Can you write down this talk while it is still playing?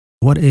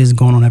What is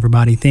going on,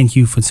 everybody? Thank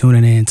you for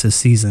tuning in to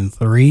season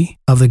 3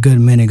 of the Good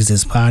Men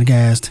Exist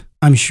podcast.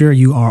 I'm sure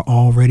you are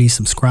already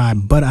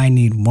subscribed, but I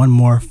need one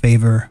more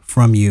favor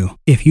from you.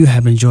 If you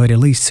have enjoyed at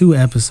least 2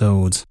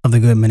 episodes of the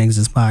Good Men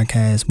Exist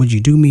podcast, would you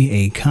do me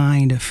a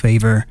kind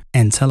favor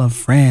and tell a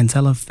friend,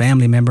 tell a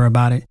family member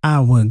about it? I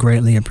would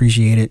greatly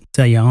appreciate it.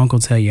 Tell your uncle,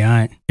 tell your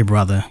aunt, your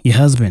brother, your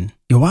husband,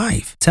 your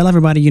wife. Tell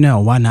everybody you know.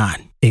 Why not?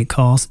 It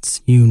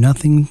costs you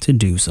nothing to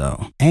do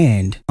so.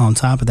 And on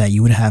top of that,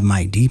 you would have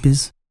my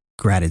deepest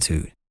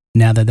gratitude.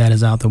 Now that that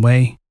is out the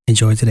way,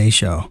 enjoy today's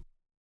show.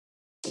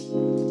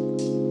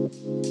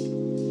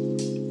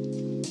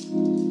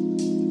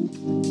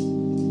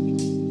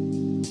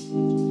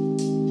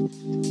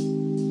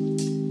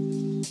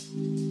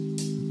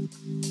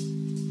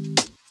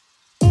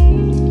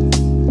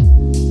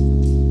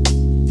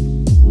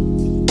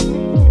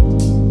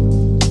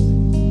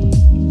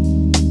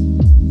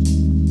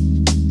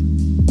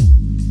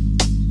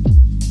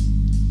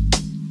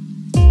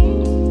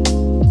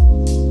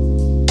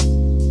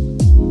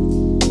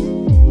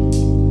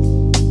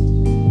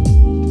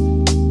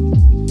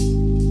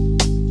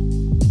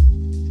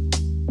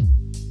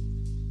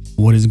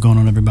 What is going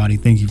on, everybody?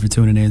 Thank you for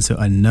tuning in to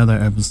another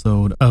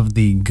episode of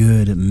the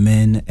Good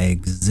Men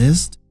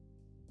Exist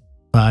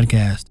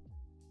podcast.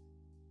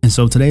 And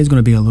so today is going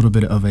to be a little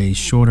bit of a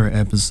shorter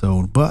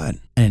episode, but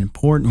an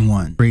important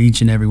one for each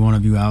and every one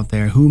of you out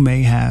there who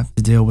may have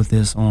to deal with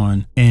this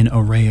on an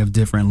array of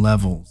different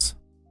levels.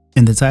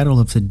 And the title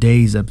of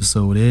today's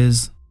episode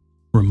is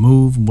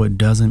Remove What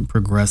Doesn't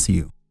Progress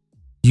You.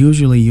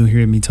 Usually you'll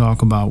hear me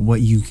talk about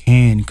what you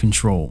can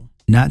control,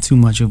 not too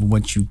much of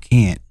what you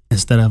can't.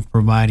 Instead of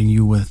providing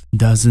you with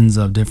dozens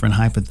of different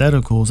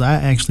hypotheticals, I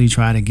actually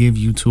try to give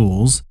you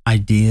tools,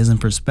 ideas, and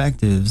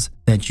perspectives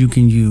that you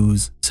can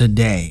use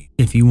today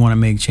if you want to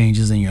make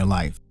changes in your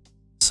life.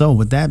 So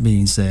with that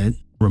being said,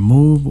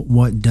 remove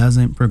what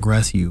doesn't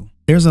progress you.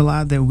 There's a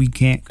lot that we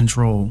can't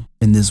control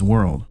in this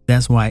world.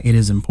 That's why it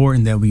is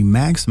important that we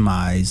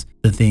maximize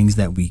the things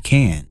that we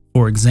can.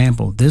 For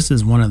example, this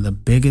is one of the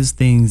biggest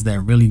things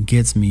that really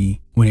gets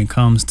me when it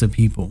comes to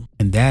people.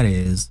 And that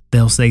is,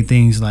 they'll say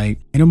things like,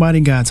 ain't nobody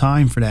got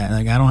time for that.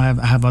 Like,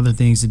 I have other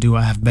things to do.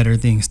 I have better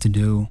things to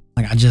do.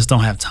 Like, I just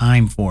don't have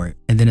time for it.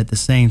 And then at the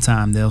same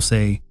time, they'll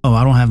say, oh,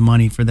 I don't have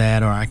money for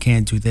that, or I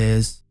can't do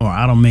this, or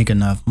I don't make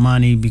enough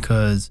money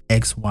because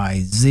X, Y,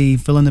 Z,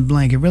 fill in the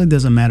blank. It really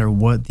doesn't matter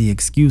what the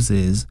excuse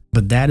is,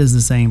 but that is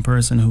the same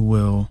person who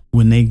will,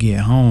 when they get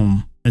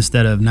home,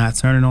 instead of not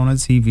turning on a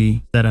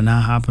TV, instead of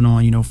not hopping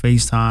on,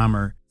 FaceTime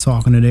or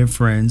talking to their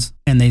friends,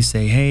 and they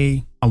say,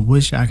 hey, I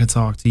wish I could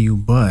talk to you,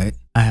 but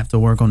I have to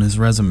work on this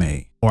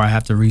resume, or I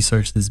have to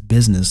research this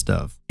business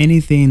stuff.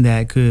 Anything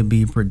that could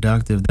be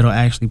productive that'll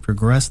actually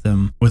progress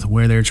them with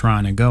where they're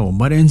trying to go.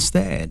 But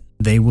instead,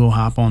 they will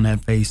hop on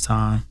that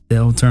FaceTime.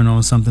 They'll turn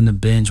on something to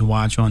binge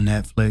watch on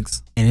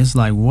Netflix. And it's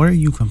like, what are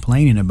you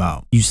complaining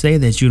about? You say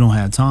that you don't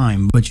have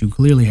time, but you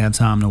clearly have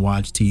time to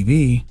watch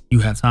TV.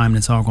 You have time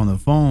to talk on the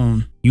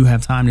phone. You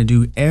have time to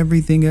do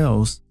everything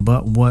else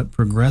but what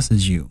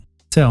progresses you.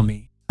 Tell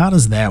me, how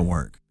does that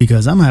work?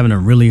 Because I'm having a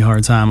really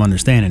hard time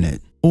understanding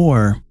it.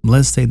 Or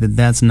let's say that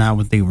that's not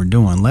what they were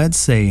doing. Let's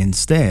say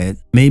instead,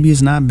 maybe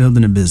it's not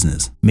building a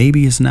business.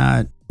 Maybe it's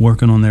not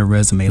working on their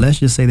resume. Let's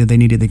just say that they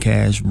needed the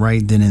cash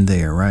right then and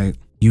there, right?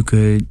 You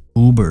could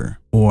Uber,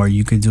 or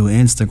you could do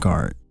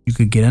Instacart. You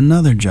could get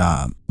another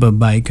job. But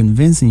by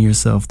convincing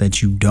yourself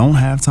that you don't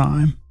have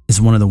time, it's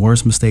one of the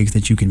worst mistakes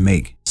that you can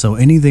make. So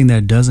anything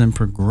that doesn't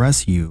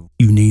progress you,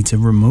 you need to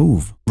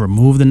remove.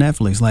 Remove the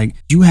Netflix. Like,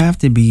 you have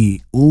to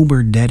be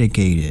uber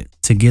dedicated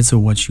to get to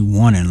what you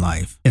want in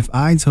life. If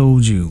I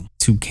told you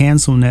to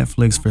cancel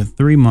Netflix for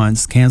 3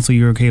 months, cancel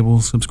your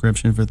cable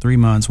subscription for 3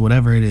 months,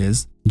 whatever it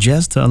is,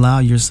 just to allow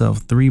yourself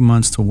 3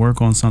 months to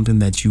work on something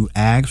that you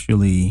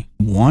actually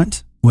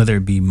want, whether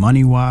it be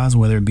money-wise,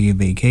 whether it be a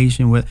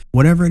vacation,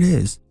 whatever it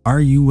is, are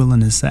you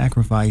willing to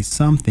sacrifice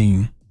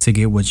something to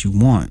get what you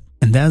want?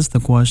 And that's the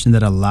question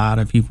that a lot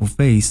of people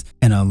face,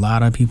 and a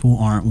lot of people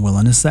aren't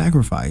willing to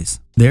sacrifice.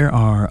 There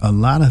are a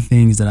lot of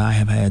things that I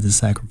have had to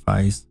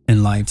sacrifice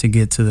in life to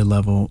get to the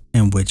level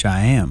in which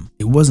I am.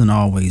 It wasn't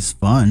always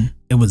fun.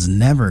 It was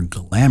never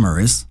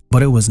glamorous,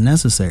 but it was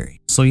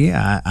necessary. So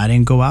yeah, I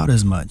didn't go out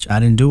as much.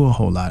 I didn't do a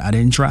whole lot. I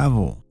didn't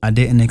travel. I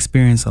didn't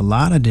experience a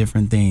lot of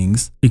different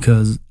things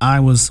because I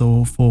was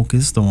so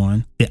focused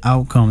on the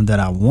outcome that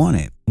I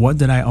wanted. What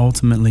did I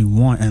ultimately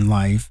want in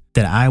life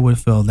that I would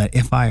feel that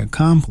if I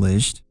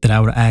accomplished, that I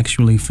would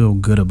actually feel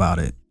good about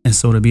it? And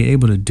so to be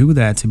able to do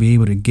that, to be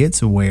able to get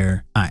to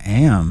where I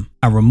am,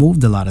 I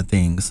removed a lot of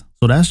things.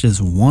 So that's just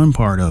one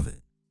part of it.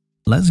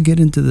 Let's get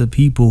into the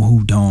people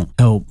who don't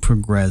help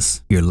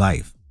progress your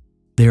life.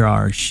 There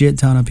are a shit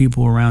ton of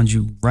people around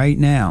you right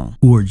now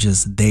who are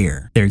just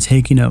there. They're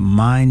taking up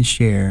mind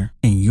share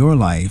in your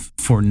life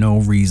for no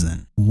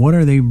reason. What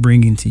are they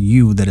bringing to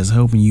you that is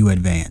helping you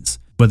advance?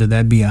 Whether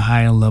that be a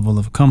higher level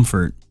of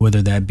comfort,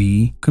 whether that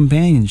be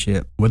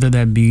companionship, whether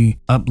that be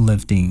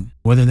uplifting,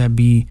 whether that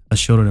be a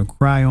shoulder to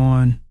cry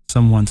on,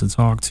 someone to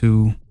talk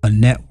to, a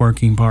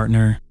networking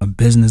partner, a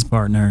business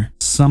partner,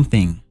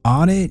 something.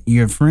 Audit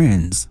your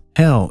friends.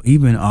 Hell,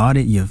 even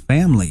audit your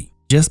family.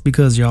 Just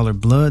because y'all are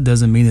blood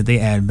doesn't mean that they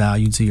add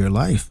value to your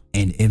life.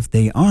 And if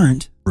they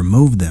aren't,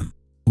 remove them.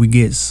 We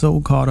get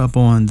so caught up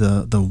on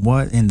the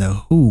what and the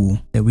who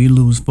that we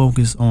lose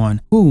focus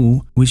on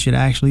who we should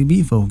actually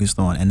be focused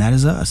on, and that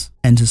is us.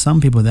 And to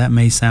some people that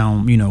may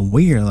sound,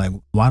 weird, like,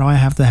 why do I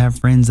have to have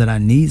friends that I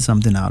need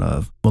something out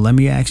of? Well, let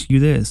me ask you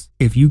this.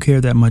 If you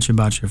care that much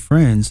about your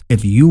friends,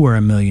 if you were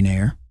a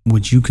millionaire,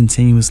 would you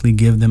continuously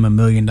give them $1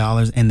 million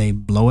and they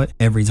blow it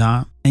every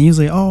time? And you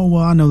say, oh,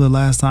 well, I know the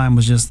last time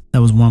was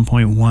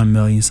 1.1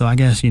 million. So I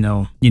guess, you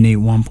need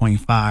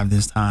 1.5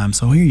 this time.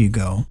 So here you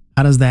go.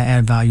 How does that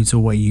add value to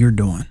what you're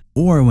doing?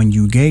 Or when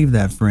you gave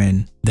that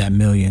friend that $1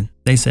 million,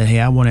 they said,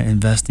 hey, I want to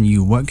invest in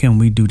you. What can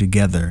we do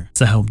together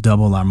to help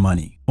double our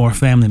money? Or a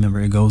family member,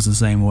 it goes the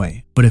same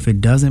way. But if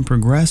it doesn't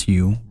progress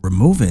you,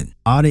 remove it.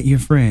 Audit your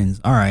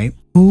friends. All right,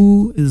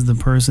 who is the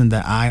person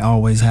that I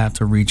always have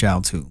to reach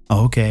out to?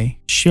 Okay,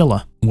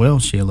 Sheila. Well,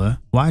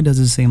 Sheila, why does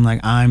it seem like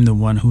I'm the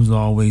one who's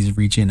always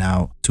reaching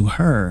out to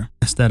her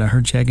instead of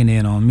her checking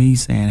in on me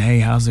saying, hey,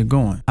 how's it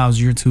going? How's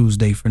your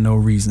Tuesday for no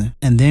reason?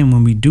 And then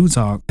when we do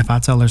talk, if I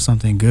tell her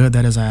something good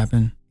that has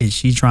happened, is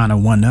she trying to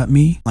one-up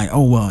me? Like,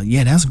 oh, well,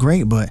 yeah, that's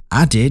great, but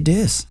I did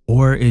this.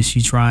 Or is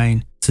she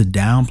trying to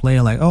downplay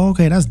it like, oh,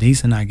 okay, that's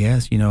decent, I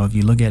guess, if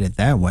you look at it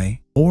that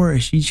way? Or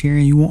is she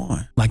cheering you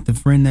on like the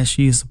friend that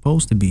she is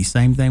supposed to be?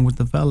 Same thing with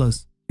the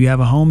fellas. If you have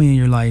a homie in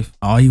your life,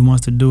 all he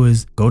wants to do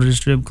is go to the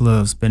strip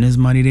club, spend his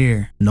money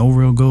there. No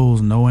real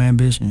goals, no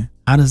ambition.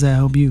 How does that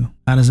help you?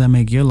 How does that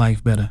make your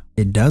life better?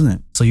 It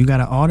doesn't. So you got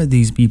to audit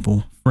these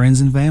people,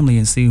 friends and family,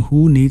 and see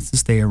who needs to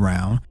stay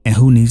around and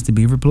who needs to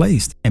be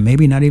replaced. And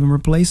maybe not even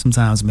replaced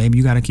sometimes. Maybe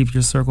you got to keep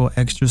your circle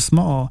extra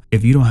small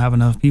if you don't have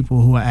enough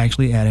people who are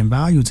actually adding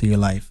value to your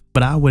life.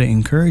 But I would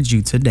encourage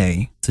you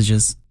today to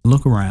just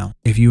look around.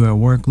 If you're at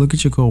work, look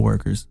at your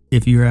coworkers.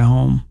 If you're at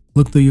home,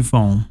 look through your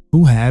phone.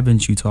 Who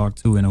haven't you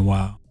talked to in a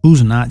while?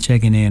 Who's not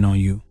checking in on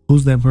you?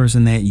 Who's that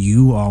person that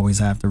you always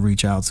have to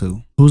reach out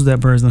to? Who's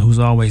that person who's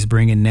always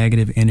bringing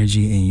negative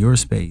energy in your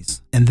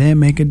space? And then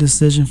make a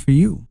decision for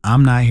you.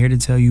 I'm not here to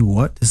tell you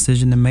what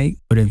decision to make,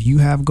 but if you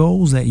have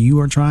goals that you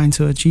are trying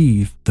to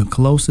achieve, the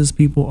closest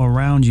people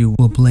around you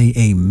will play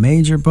a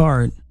major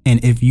part in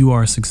if you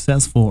are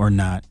successful or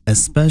not,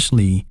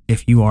 especially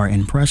if you are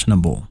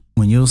impressionable.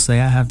 When you'll say,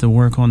 I have to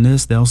work on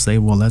this, they'll say,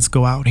 well, let's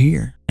go out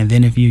here. And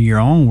then if you're your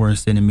own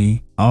worst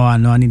enemy, oh, I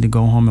know I need to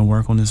go home and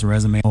work on this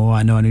resume. Oh,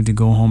 I know I need to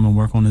go home and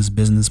work on this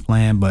business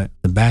plan. But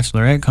The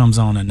Bachelorette comes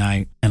on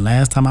tonight. And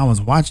last time I was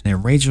watching it,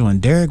 Rachel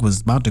and Derek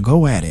was about to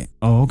go at it.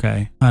 Oh,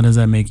 okay. How does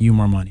that make you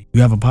more money?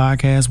 You have a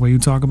podcast where you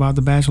talk about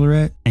The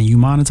Bachelorette and you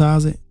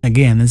monetize it?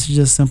 Again, this is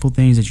just simple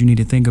things that you need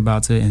to think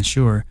about to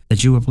ensure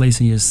that you are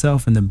placing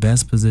yourself in the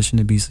best position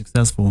to be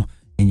successful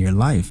in your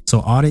life. So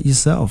audit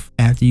yourself.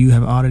 After you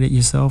have audited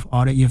yourself,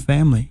 audit your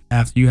family.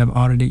 After you have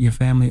audited your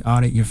family,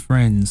 audit your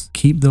friends.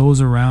 Keep those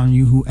around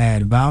you who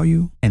add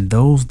value, and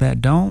those that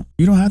don't,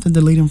 you don't have to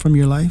delete them from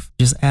your life.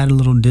 Just add a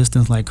little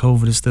distance like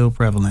COVID is still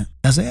prevalent.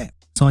 That's it.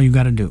 That's all you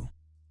got to do.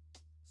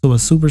 So a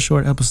super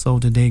short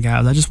episode today,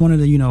 guys. I just wanted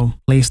to,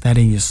 place that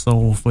in your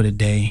soul for the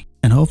day.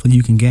 And hopefully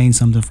you can gain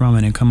something from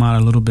it and come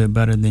out a little bit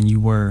better than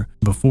you were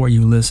before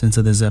you listened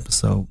to this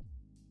episode.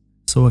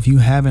 So if you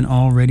haven't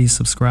already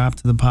subscribed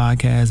to the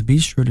podcast, be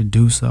sure to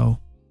do so.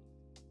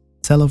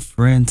 Tell a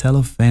friend, tell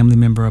a family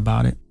member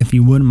about it. If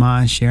you wouldn't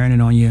mind sharing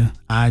it on your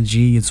IG,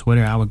 your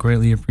Twitter, I would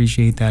greatly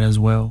appreciate that as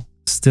well.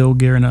 Still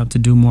gearing up to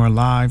do more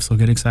live, so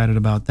get excited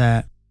about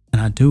that. And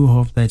I do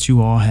hope that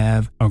you all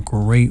have a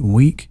great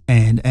week.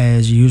 And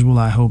as usual,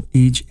 I hope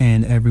each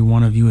and every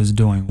one of you is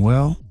doing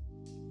well.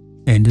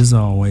 And as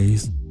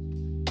always,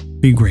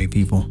 be great,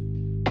 people.